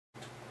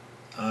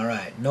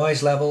Alright,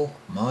 noise level,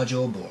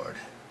 module board.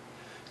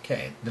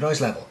 Okay, the noise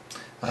level.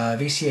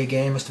 VCA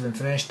gain must have been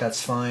finished,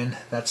 that's fine.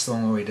 That's the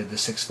one where we did the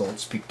 6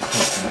 volts peak to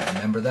peak. You might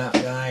remember that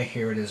guy.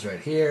 Here it is right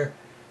here.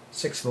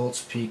 6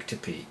 volts peak to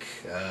peak.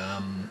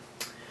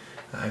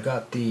 I've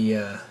got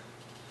the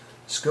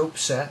scope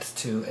set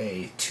to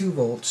a 2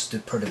 volts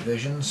per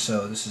division,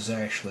 so this is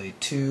actually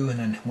 2 and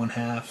then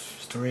 1/2,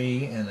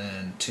 3, and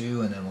then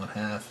 2 and then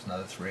 1/2,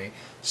 another 3.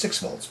 6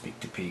 volts peak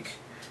to peak.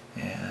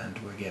 And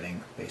we're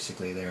getting,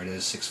 basically, there it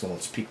is, 6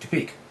 volts peak to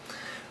peak.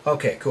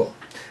 Okay, cool.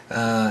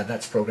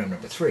 That's program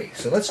number 3.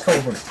 So let's go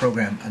over to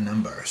program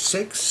number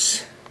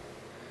 6.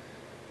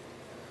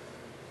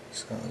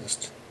 So I'll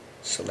just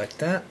select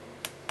that.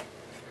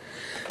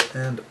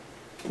 And,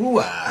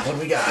 what do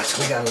we got?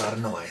 We got a lot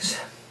of noise.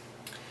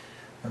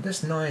 Now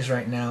this noise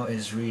right now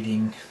is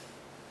reading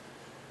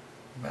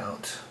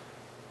about,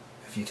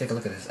 if you take a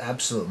look at its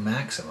absolute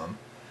maximum,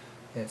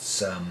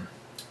 it's,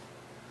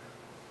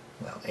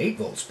 well, 8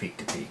 volts peak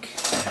to peak.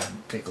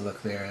 And take a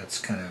look there, that's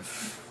kind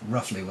of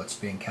roughly what's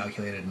being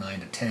calculated, 9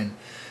 to 10.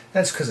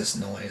 That's because it's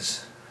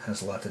noise,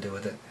 has a lot to do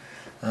with it.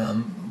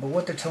 But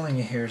what they're telling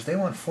you here is they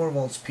want 4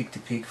 volts peak to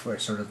peak for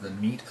sort of the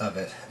meat of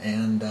it.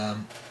 And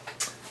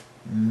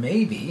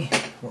maybe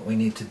what we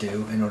need to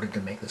do in order to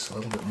make this a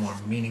little bit more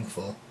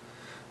meaningful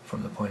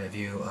from the point of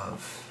view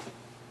of,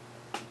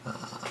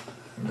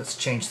 let's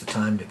change the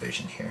time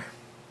division here.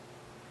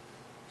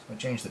 So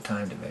change the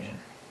time division.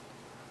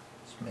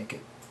 Let's make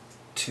it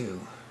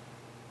 2.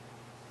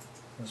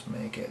 Let's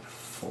make it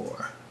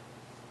 4.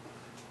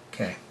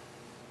 Okay.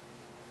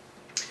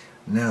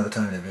 Now the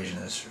time division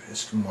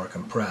is more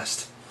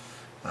compressed.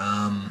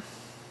 And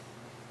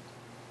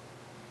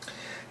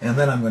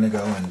then I'm going to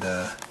go and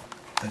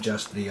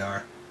adjust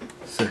VR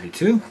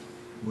 32,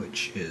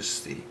 which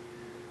is the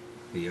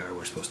VR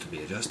we're supposed to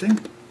be adjusting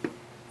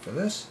for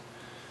this.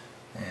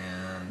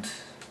 And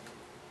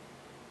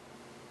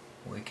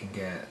we can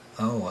get,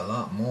 a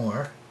lot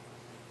more,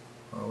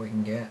 or we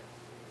can get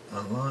a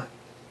lot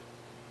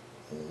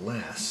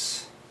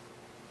less.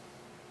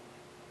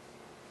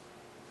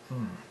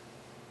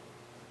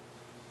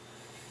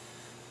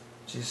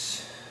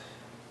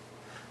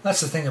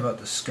 That's the thing about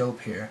the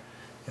scope here.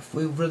 If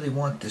we really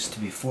want this to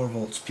be 4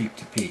 volts peak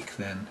to peak,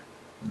 then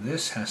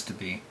this has to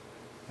be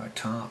our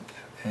top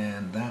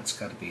and that's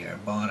got to be our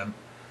bottom.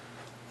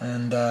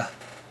 And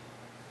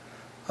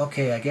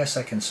okay, I guess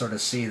I can sort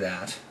of see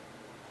that.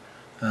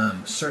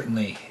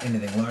 Certainly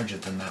anything larger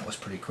than that was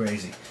pretty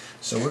crazy.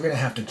 So we're going to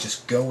have to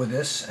just go with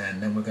this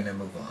and then we're going to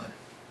move on.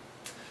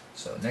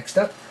 So next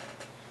up,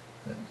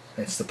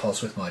 it's the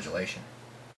pulse width modulation.